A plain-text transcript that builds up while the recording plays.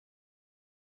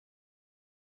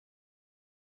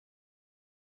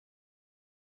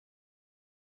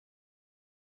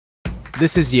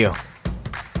This is you.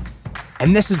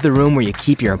 And this is the room where you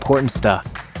keep your important stuff.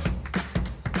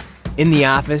 In the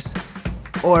office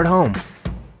or at home.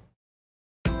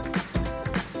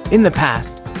 In the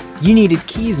past, you needed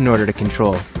keys in order to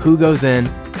control who goes in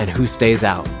and who stays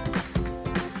out.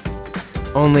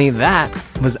 Only that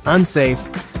was unsafe,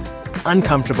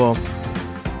 uncomfortable,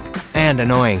 and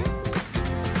annoying.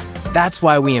 That's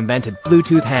why we invented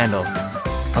Bluetooth Handle,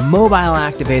 a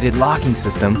mobile-activated locking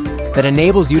system that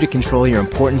enables you to control your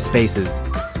important spaces.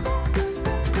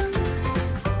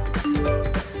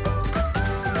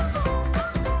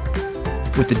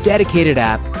 With the dedicated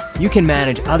app, you can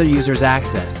manage other users'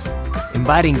 access,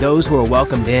 inviting those who are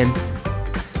welcomed in,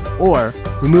 or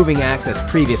removing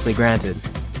access previously granted.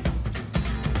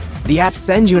 The app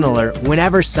sends you an alert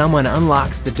whenever someone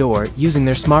unlocks the door using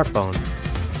their smartphone.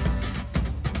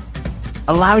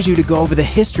 Allows you to go over the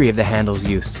history of the handle's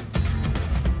use.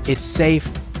 It's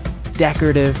safe,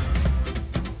 decorative,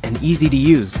 and easy to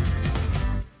use.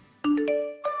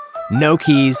 No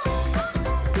keys,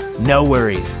 no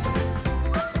worries.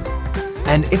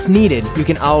 And if needed, you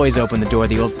can always open the door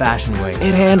the old-fashioned way.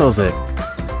 It handles it.